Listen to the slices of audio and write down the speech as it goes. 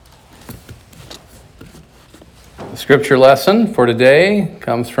The scripture lesson for today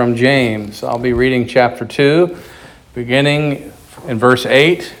comes from James. I'll be reading chapter 2, beginning in verse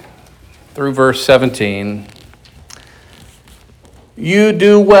 8 through verse 17. You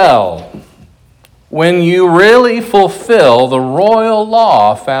do well when you really fulfill the royal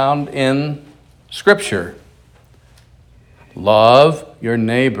law found in Scripture. Love your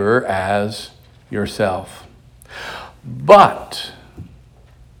neighbor as yourself. But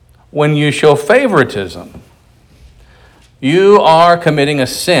when you show favoritism, you are committing a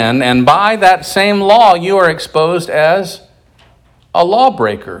sin, and by that same law, you are exposed as a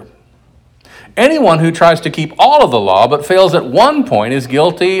lawbreaker. Anyone who tries to keep all of the law but fails at one point is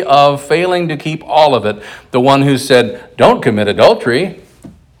guilty of failing to keep all of it. The one who said, "Don't commit adultery,"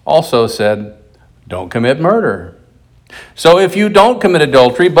 also said, "Don't commit murder." So if you don't commit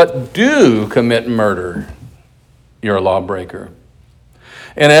adultery but do commit murder, you're a lawbreaker.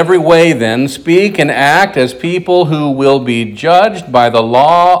 In every way, then, speak and act as people who will be judged by the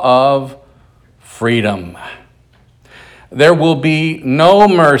law of freedom. There will be no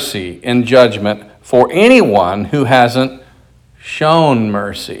mercy in judgment for anyone who hasn't shown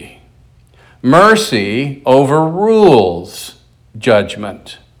mercy. Mercy overrules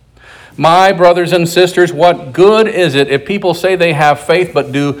judgment. My brothers and sisters, what good is it if people say they have faith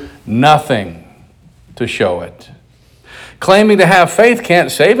but do nothing to show it? Claiming to have faith can't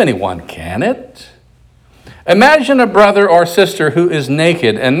save anyone, can it? Imagine a brother or sister who is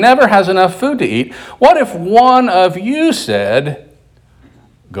naked and never has enough food to eat. What if one of you said,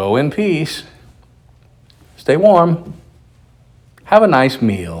 "Go in peace, stay warm, have a nice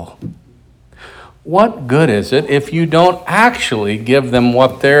meal"? What good is it if you don't actually give them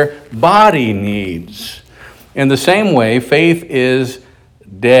what their body needs? In the same way, faith is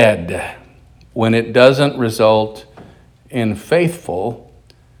dead when it doesn't result in faithful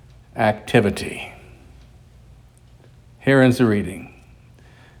activity. Here ends the reading.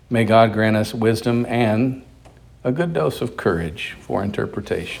 May God grant us wisdom and a good dose of courage for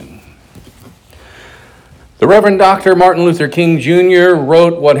interpretation. The Reverend Dr. Martin Luther King Jr.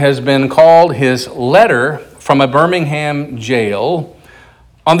 wrote what has been called his letter from a Birmingham jail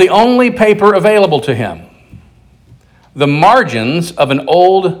on the only paper available to him, the margins of an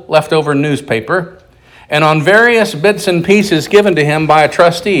old leftover newspaper, and on various bits and pieces given to him by a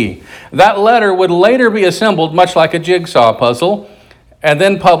trustee. That letter would later be assembled much like a jigsaw puzzle and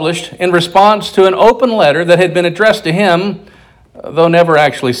then published in response to an open letter that had been addressed to him, though never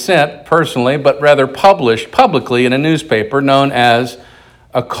actually sent personally, but rather published publicly in a newspaper known as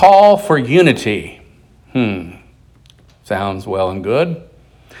A Call for Unity. Sounds well and good.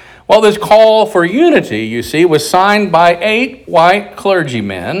 Well, this call for unity, you see, was signed by 8 white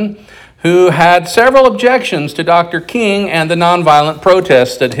clergymen who had several objections to Dr. King and the nonviolent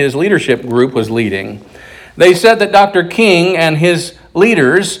protests that his leadership group was leading. They said that Dr. King and his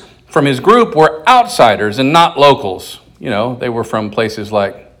leaders from his group were outsiders and not locals. You know, they were from places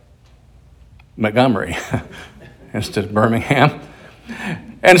like Montgomery instead of Birmingham.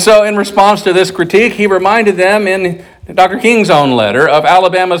 And so in response to this critique, he reminded them in Dr. King's own letter of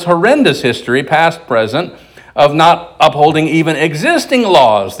Alabama's horrendous history, past, present, of not upholding even existing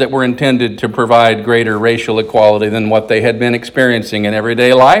laws that were intended to provide greater racial equality than what they had been experiencing in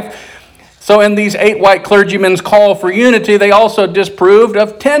everyday life. So in these 8 white clergymen's call for unity, they also disproved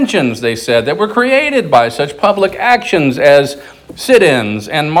of tensions, they said, that were created by such public actions as sit-ins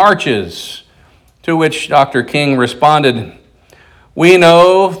and marches, to which Dr. King responded, "We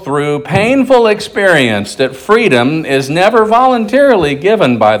know through painful experience that freedom is never voluntarily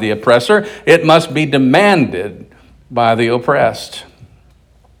given by the oppressor. It must be demanded by the oppressed."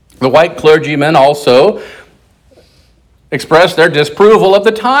 The white clergymen also expressed their disapproval of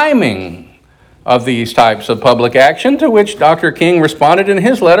the timing of these types of public action, to which Dr. King responded in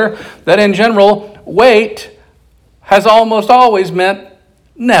his letter that in general, wait has almost always meant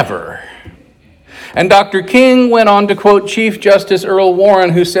never. And Dr. King went on to quote Chief Justice Earl Warren,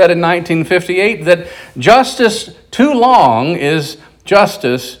 who said in 1958 that justice too long is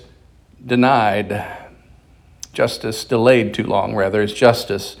justice denied. Justice delayed too long, rather, is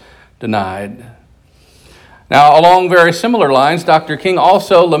justice denied. Now, along very similar lines, Dr. King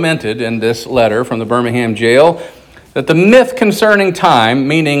also lamented in this letter from the Birmingham jail that the myth concerning time,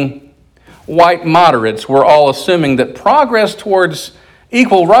 meaning white moderates, were all assuming that progress towards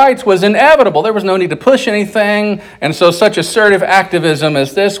equal rights was inevitable. There was no need to push anything, and so such assertive activism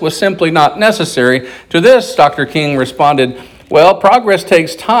as this was simply not necessary. To this, Dr. King responded, well, progress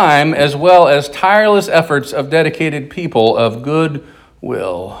takes time as well as tireless efforts of dedicated people of good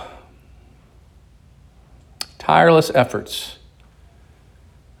will. Tireless efforts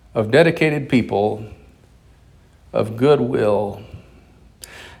of dedicated people of goodwill.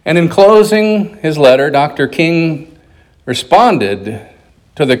 And in closing his letter, Dr. King responded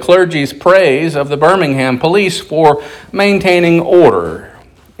to the clergy's praise of the Birmingham police for maintaining order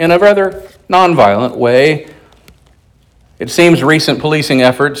in a rather nonviolent way. It seems recent policing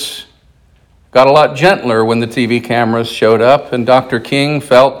efforts got a lot gentler when the TV cameras showed up, and Dr. King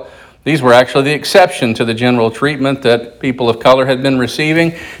felt these were actually the exception to the general treatment that people of color had been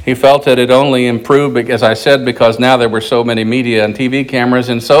receiving. He felt that it only improved, as I said, because now there were so many media and TV cameras.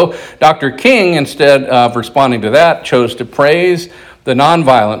 And so Dr. King, instead of responding to that, chose to praise the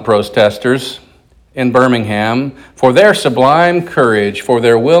nonviolent protesters in Birmingham for their sublime courage, for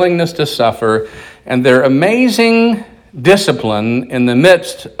their willingness to suffer, and their amazing discipline in the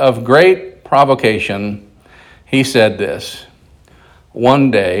midst of great provocation. He said this: "One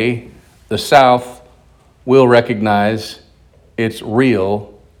day, the South will recognize its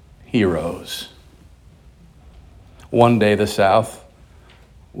real heroes." One day, the South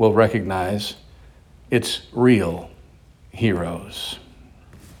will recognize its real heroes.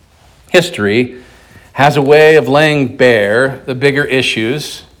 History has a way of laying bare the bigger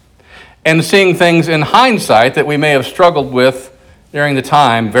issues and seeing things in hindsight that we may have struggled with during the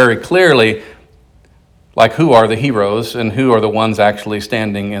time very clearly, like who are the heroes and who are the ones actually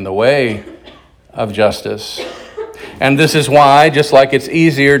standing in the way of justice. And this is why, just like it's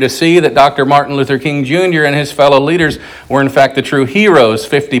easier to see that Dr. Martin Luther King Jr. and his fellow leaders were in fact the true heroes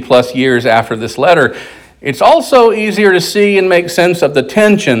 50 plus years after this letter, it's also easier to see and make sense of the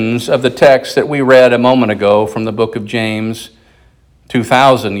tensions of the text that we read a moment ago from the book of James,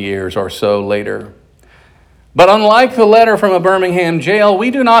 2,000 years or so later. But unlike the letter from a Birmingham jail,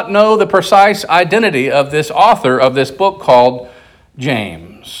 we do not know the precise identity of this author of this book called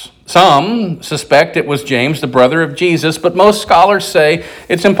James. Some suspect it was James, the brother of Jesus, but most scholars say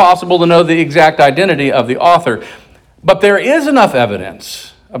it's impossible to know the exact identity of the author. But there is enough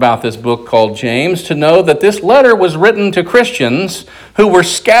evidence about this book called James to know that this letter was written to Christians who were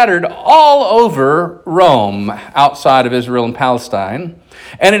scattered all over Rome, outside of Israel and Palestine.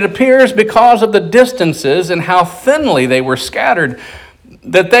 And it appears because of the distances and how thinly they were scattered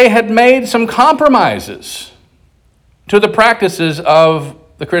that they had made some compromises to the practices of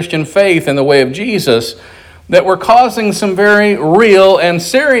the Christian faith in the way of Jesus that were causing some very real and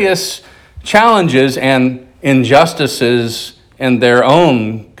serious challenges and injustices in their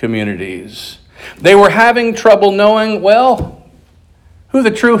own communities. They were having trouble knowing, well, who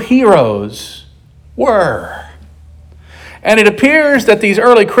the true heroes were. And it appears that these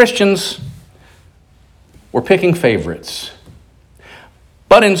early Christians were picking favorites.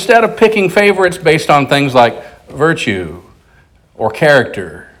 But instead of picking favorites based on things like virtue or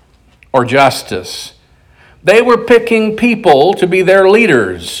character or justice, they were picking people to be their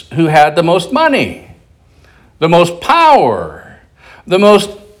leaders who had the most money, the most power, the most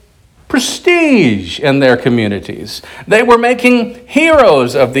prestige in their communities. They were making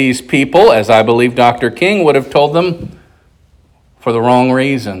heroes of these people, as I believe Dr. King would have told them, for the wrong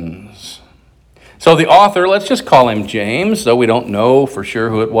reasons. So the author, let's just call him James, though we don't know for sure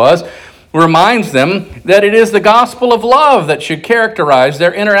who it was, reminds them that it is the gospel of love that should characterize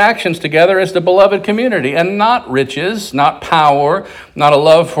their interactions together as the beloved community, and not riches, not power, not a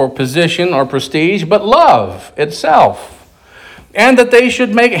love for position or prestige, but love itself. And that they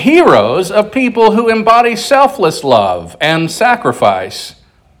should make heroes of people who embody selfless love and sacrifice.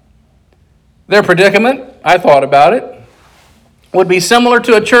 Their predicament, I thought about it, would be similar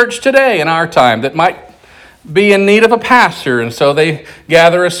to a church today in our time that might be in need of a pastor. And so they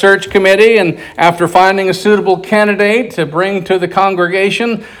gather a search committee, and after finding a suitable candidate to bring to the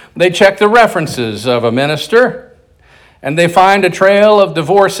congregation, they check the references of a minister, and they find a trail of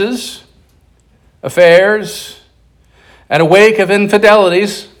divorces, affairs, and a wake of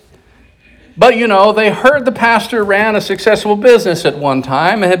infidelities. But they heard the pastor ran a successful business at one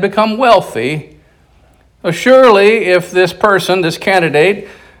time and had become wealthy. So surely if this person, this candidate,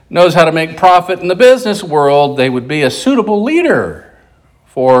 knows how to make profit in the business world, they would be a suitable leader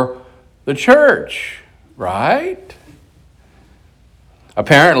for the church, right?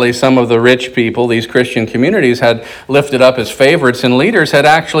 Apparently, some of the rich people these Christian communities had lifted up as favorites and leaders had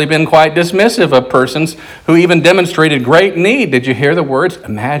actually been quite dismissive of persons who even demonstrated great need. Did you hear the words?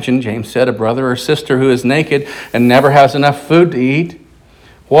 Imagine, James said, a brother or sister who is naked and never has enough food to eat.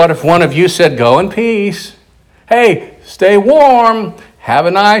 What if one of you said, go in peace? Hey, stay warm, have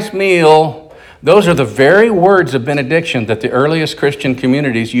a nice meal. Those are the very words of benediction that the earliest Christian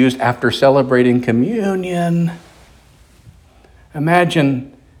communities used after celebrating communion.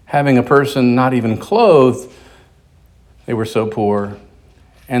 Imagine having a person not even clothed, they were so poor,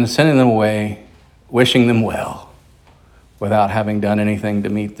 and sending them away, wishing them well. without having done anything to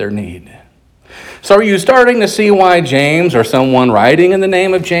meet their need. So are you starting to see why James, or someone writing in the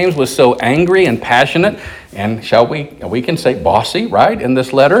name of James, was so angry and passionate and, we can say bossy, right, in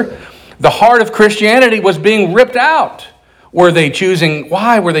this letter? The heart of Christianity was being ripped out. Why were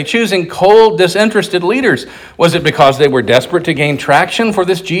they choosing cold, disinterested leaders? Was it because they were desperate to gain traction for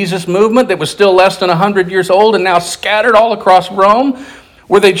this Jesus movement that was still less than 100 years old and now scattered all across Rome?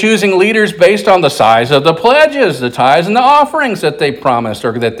 Were they choosing leaders based on the size of the pledges, the tithes and the offerings that they promised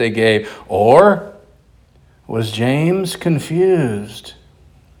or that they gave? Or was James confused?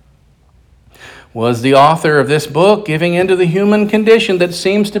 Was the author of this book giving into the human condition that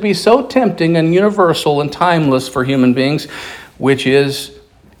seems to be so tempting and universal and timeless for human beings, which is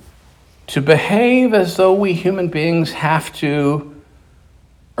to behave as though we human beings have to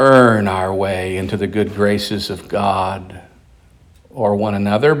earn our way into the good graces of God or one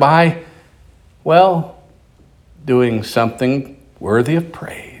another by, doing something worthy of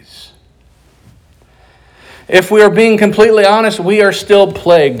praise? If we are being completely honest, we are still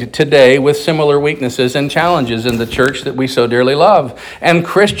plagued today with similar weaknesses and challenges in the church that we so dearly love. And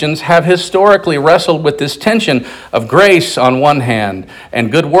Christians have historically wrestled with this tension of grace on one hand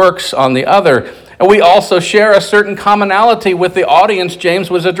and good works on the other. And we also share a certain commonality with the audience James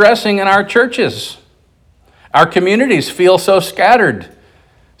was addressing in our churches. Our communities feel so scattered,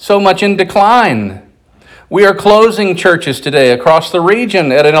 so much in decline. We are closing churches today across the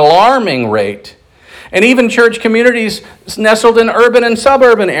region at an alarming rate. And even church communities nestled in urban and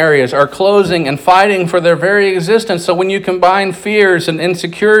suburban areas are closing and fighting for their very existence. So when you combine fears and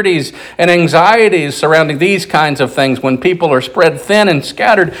insecurities and anxieties surrounding these kinds of things, when people are spread thin and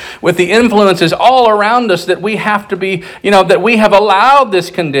scattered with the influences all around us that we have to be, that we have allowed this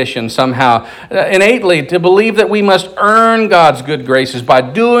condition somehow innately to believe that we must earn God's good graces by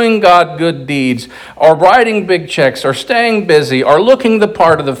doing God good deeds or writing big checks or staying busy or looking the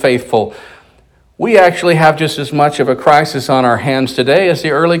part of the faithful. We actually have just as much of a crisis on our hands today as the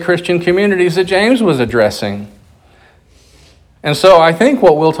early Christian communities that James was addressing. And so I think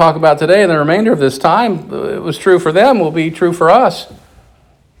what we'll talk about today and the remainder of this time, it was true for them, will be true for us.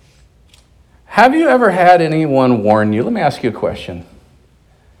 Have you ever had anyone warn you? Let me ask you a question.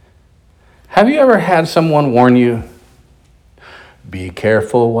 Have you ever had someone warn you, be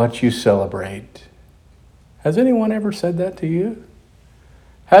careful what you celebrate? Has anyone ever said that to you?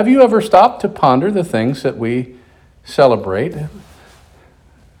 Have you ever stopped to ponder the things that we celebrate?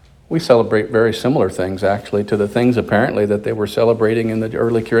 We celebrate very similar things, actually, to the things apparently that they were celebrating in the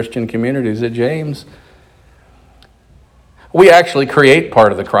early Christian communities at James. We actually create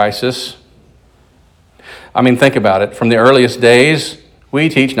part of the crisis. Think about it. From the earliest days, we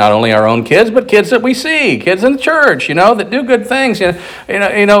teach not only our own kids, but kids that we see, kids in the church, that do good things,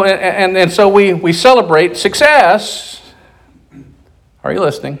 and so we celebrate success. Are you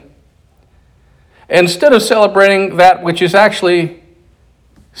listening? Instead of celebrating that which is actually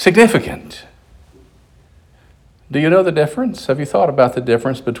significant. Do you know the difference? Have you thought about the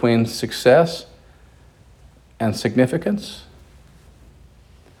difference between success and significance?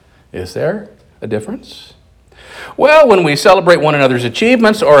 Is there a difference? Well, when we celebrate one another's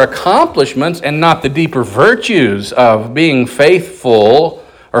achievements or accomplishments and not the deeper virtues of being faithful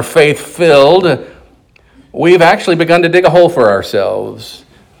or faith-filled, we've actually begun to dig a hole for ourselves.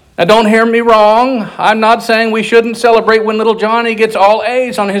 Now, don't hear me wrong. I'm not saying we shouldn't celebrate when little Johnny gets all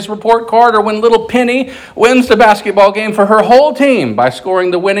A's on his report card or when little Penny wins the basketball game for her whole team by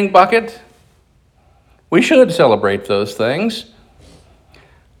scoring the winning bucket. We should celebrate those things.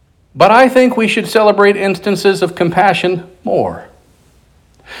 But I think we should celebrate instances of compassion more.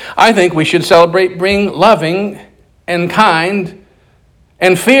 I think we should celebrate being loving and kind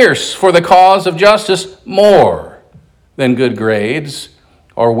and fierce for the cause of justice more than good grades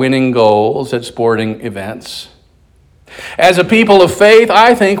or winning goals at sporting events. As a people of faith,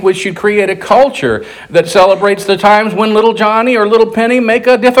 I think we should create a culture that celebrates the times when little Johnny or little Penny make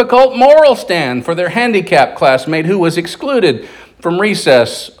a difficult moral stand for their handicapped classmate who was excluded from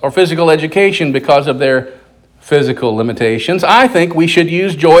recess or physical education because of their physical limitations. I think we should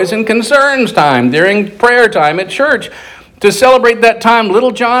use joys and concerns time during prayer time at church to celebrate that time little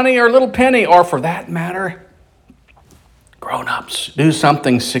Johnny or little Penny, or for that matter, grown-ups, do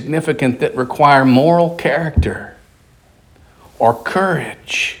something significant that require moral character or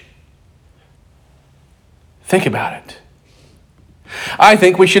courage. Think about it. I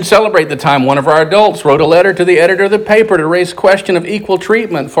think we should celebrate the time one of our adults wrote a letter to the editor of the paper to raise question of equal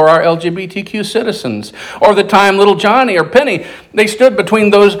treatment for our LGBTQ citizens. Or the time little Johnny or Penny, they stood between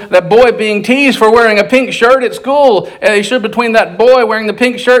that boy being teased for wearing a pink shirt at school. And they stood between that boy wearing the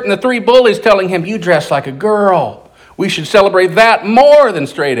pink shirt and the three bullies telling him, you dress like a girl. We should celebrate that more than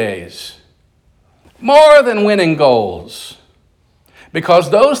straight A's, more than winning goals,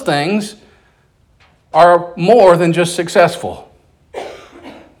 because those things are more than just successful.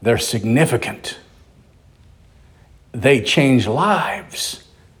 They're significant. They change lives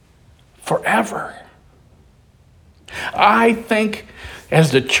forever. I think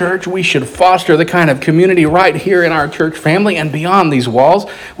as the church, we should foster the kind of community right here in our church family and beyond these walls,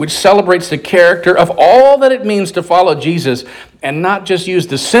 which celebrates the character of all that it means to follow Jesus and not just use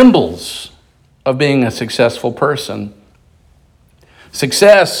the symbols of being a successful person.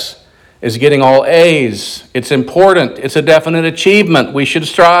 Success is getting all A's. It's important. It's a definite achievement. We should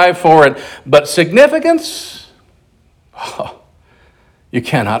strive for it. But significance? You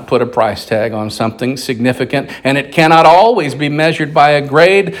cannot put a price tag on something significant, and it cannot always be measured by a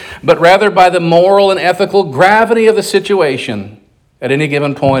grade, but rather by the moral and ethical gravity of the situation at any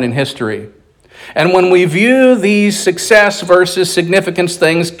given point in history. And when we view these success versus significance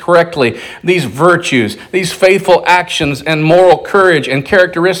things correctly, these virtues, these faithful actions and moral courage and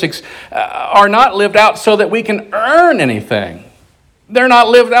characteristics are not lived out so that we can earn anything. They're not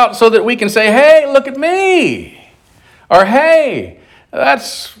lived out so that we can say, hey, look at me, or hey,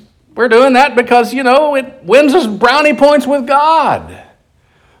 we're doing that because, it wins us brownie points with God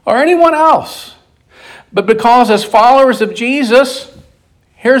or anyone else. But because as followers of Jesus,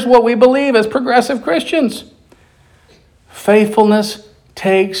 here's what we believe as progressive Christians. Faithfulness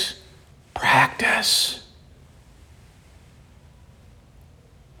takes practice.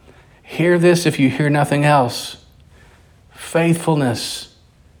 Hear this if you hear nothing else. Faithfulness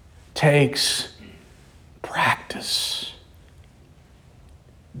takes practice.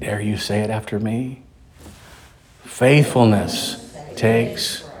 Dare you say it after me? Faithfulness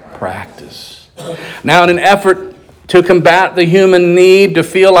takes practice. Now, in an effort to combat the human need to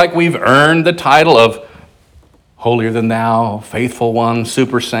feel like we've earned the title of holier than thou, faithful one,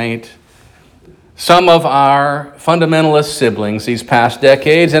 super saint, some of our fundamentalist siblings these past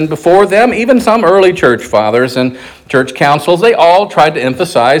decades, and before them, even some early church fathers and church councils, they all tried to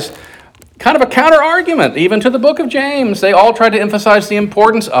emphasize kind of a counter-argument, even to the book of James. They all tried to emphasize the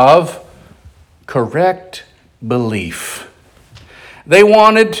importance of correct belief. They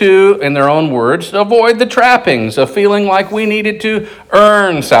wanted to, in their own words, avoid the trappings of feeling like we needed to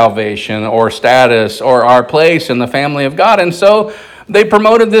earn salvation or status or our place in the family of God. And so they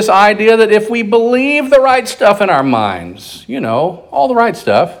promoted this idea that if we believe the right stuff in our minds, all the right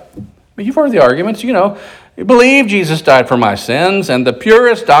stuff, but you've heard the arguments, you believe Jesus died for my sins, and the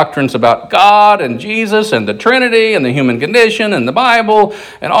purest doctrines about God and Jesus and the Trinity and the human condition and the Bible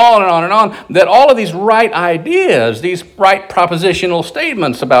and on and on and on, that all of these right ideas, these right propositional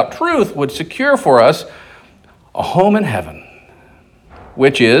statements about truth would secure for us a home in heaven,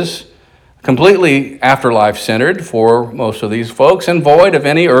 which is completely afterlife-centered for most of these folks and void of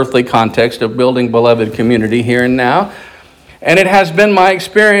any earthly context of building beloved community here and now. And it has been my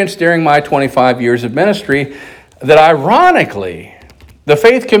experience during my 25 years of ministry that ironically, the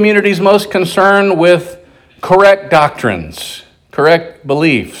faith community is most concerned with correct doctrines, correct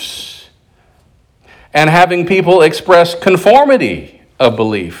beliefs, and having people express conformity of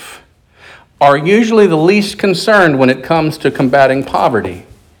belief are usually the least concerned when it comes to combating poverty,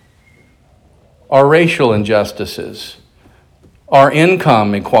 or racial injustices, or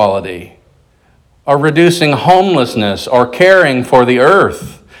income equality, or reducing homelessness, or caring for the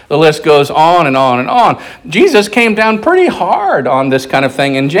earth. The list goes on and on and on. Jesus came down pretty hard on this kind of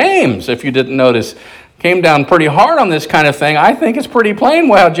thing in James, if you didn't notice. Came down pretty hard on this kind of thing. I think it's pretty plain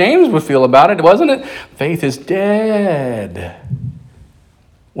how James would feel about it, wasn't it? Faith is dead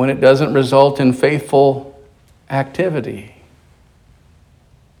when it doesn't result in faithful activity.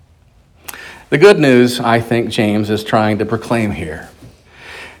 The good news, I think James is trying to proclaim here,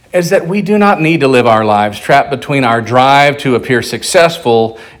 is that we do not need to live our lives trapped between our drive to appear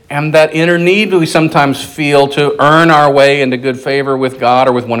successful and that inner need we sometimes feel to earn our way into good favor with God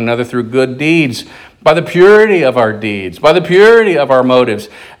or with one another through good deeds, by the purity of our deeds, by the purity of our motives.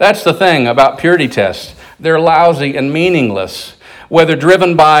 That's the thing about purity tests. They're lousy and meaningless, whether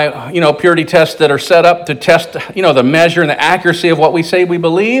driven by, purity tests that are set up to test, the measure and the accuracy of what we say we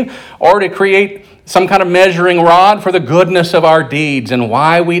believe, or to create some kind of measuring rod for the goodness of our deeds and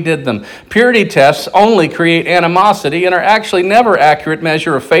why we did them. Purity tests only create animosity and are actually never accurate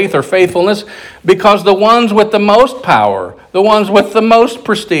measure of faith or faithfulness, because the ones with the most power, the ones with the most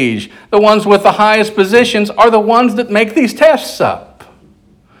prestige, the ones with the highest positions are the ones that make these tests up.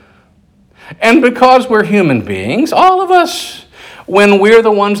 And because we're human beings, all of us, when we're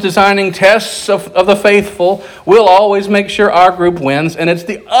the ones designing tests of the faithful, we'll always make sure our group wins, and it's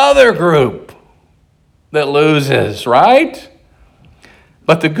the other group that loses, right?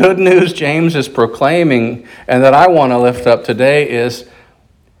 But the good news James is proclaiming and that I want to lift up today is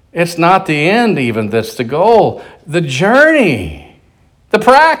it's not the end even that's the goal. The journey, the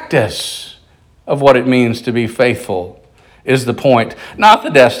practice of what it means to be faithful is the point, not the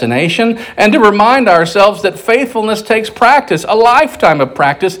destination. And to remind ourselves that faithfulness takes practice, a lifetime of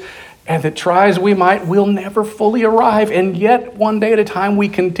practice, and that try as we might, we'll never fully arrive. And yet, one day at a time, we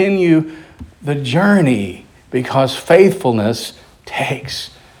continue the journey because faithfulness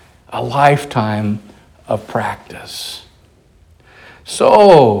takes a lifetime of practice.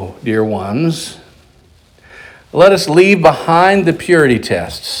 So, dear ones, let us leave behind the purity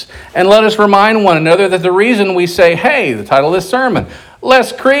tests and let us remind one another that the reason we say, hey, the title of this sermon,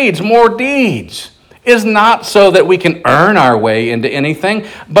 less creeds, more deeds, is not so that we can earn our way into anything,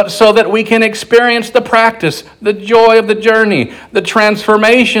 but so that we can experience the practice, the joy of the journey, the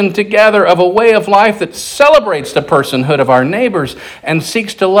transformation together of a way of life that celebrates the personhood of our neighbors and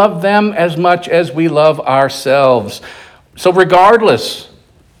seeks to love them as much as we love ourselves. So regardless,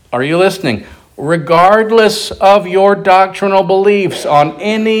 are you listening? Regardless of your doctrinal beliefs on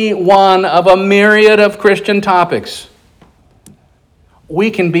any one of a myriad of Christian topics, we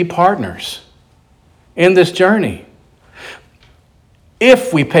can be partners in this journey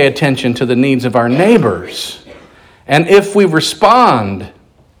if we pay attention to the needs of our neighbors and if we respond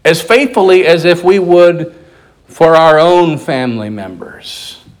as faithfully as if we would for our own family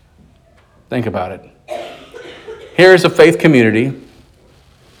members. Think about it. Here's a faith community.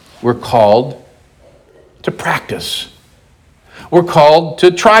 We're called to practice. We're called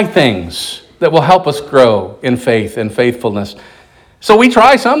to try things that will help us grow in faith and faithfulness. So we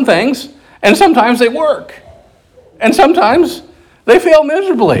try some things, and sometimes they work. And sometimes they fail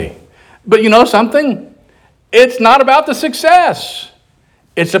miserably. But you know something? It's not about the success.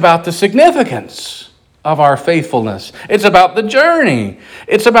 It's about the significance of our faithfulness. It's about the journey.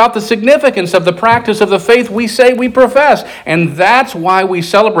 It's about the significance of the practice of the faith we say we profess. And that's why we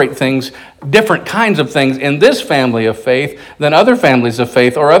celebrate things, different kinds of things in this family of faith than other families of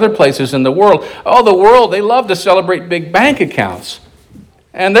faith or other places in the world. Oh, the world, they love to celebrate big bank accounts.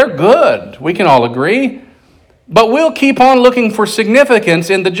 And they're good. We can all agree. But we'll keep on looking for significance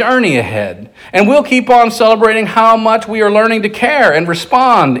in the journey ahead. And we'll keep on celebrating how much we are learning to care and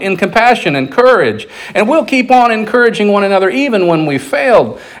respond in compassion and courage. And we'll keep on encouraging one another even when we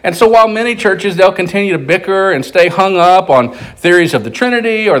failed. And so while many churches, they'll continue to bicker and stay hung up on theories of the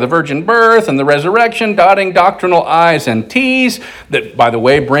Trinity or the virgin birth and the resurrection, dotting doctrinal I's and T's that, by the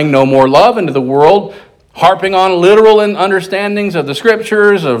way, bring no more love into the world, harping on literal understandings of the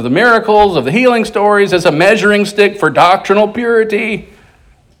scriptures, of the miracles, of the healing stories as a measuring stick for doctrinal purity.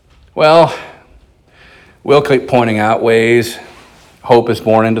 Well, we'll keep pointing out ways hope is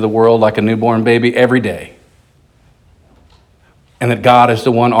born into the world like a newborn baby every day, and that God is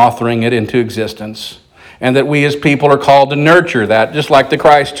the one authoring it into existence, and that we as people are called to nurture that, just like the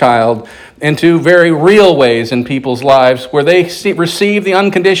Christ child, into very real ways in people's lives where they receive the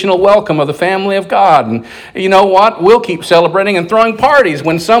unconditional welcome of the family of God. And you know what? We'll keep celebrating and throwing parties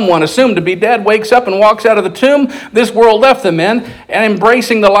when someone assumed to be dead wakes up and walks out of the tomb this world left them in, and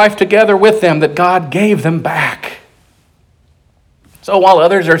embracing the life together with them that God gave them back. So while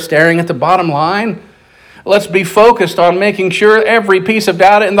others are staring at the bottom line, let's be focused on making sure every piece of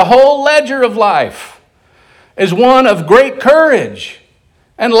data in the whole ledger of life is one of great courage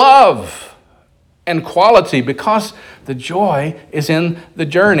and love and quality, because the joy is in the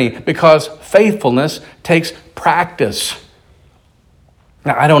journey, because faithfulness takes practice.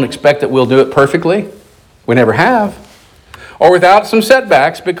 Now, I don't expect that we'll do it perfectly. We never have. Or without some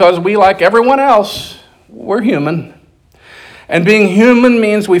setbacks, because we, like everyone else, we're human. And being human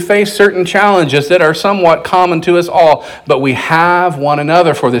means we face certain challenges that are somewhat common to us all, but we have one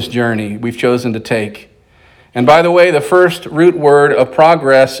another for this journey we've chosen to take. And by the way, the first root word of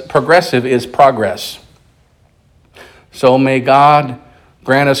progressive is progress. So may God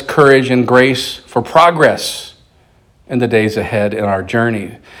grant us courage and grace for progress in the days ahead in our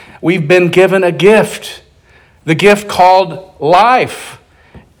journey. We've been given a gift, the gift called life.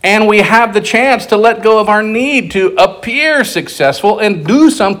 And we have the chance to let go of our need to appear successful and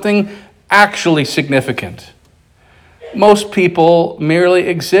do something actually significant. Most people merely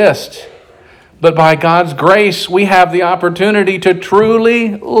exist. But by God's grace, we have the opportunity to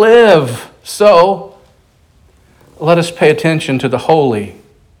truly live. So, let us pay attention to the holy,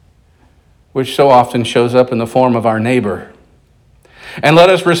 which so often shows up in the form of our neighbor. And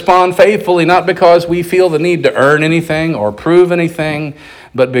let us respond faithfully, not because we feel the need to earn anything or prove anything,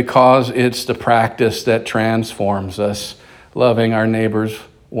 but because it's the practice that transforms us, loving our neighbors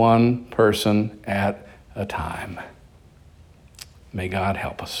one person at a time. May God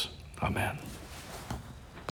help us. Amen.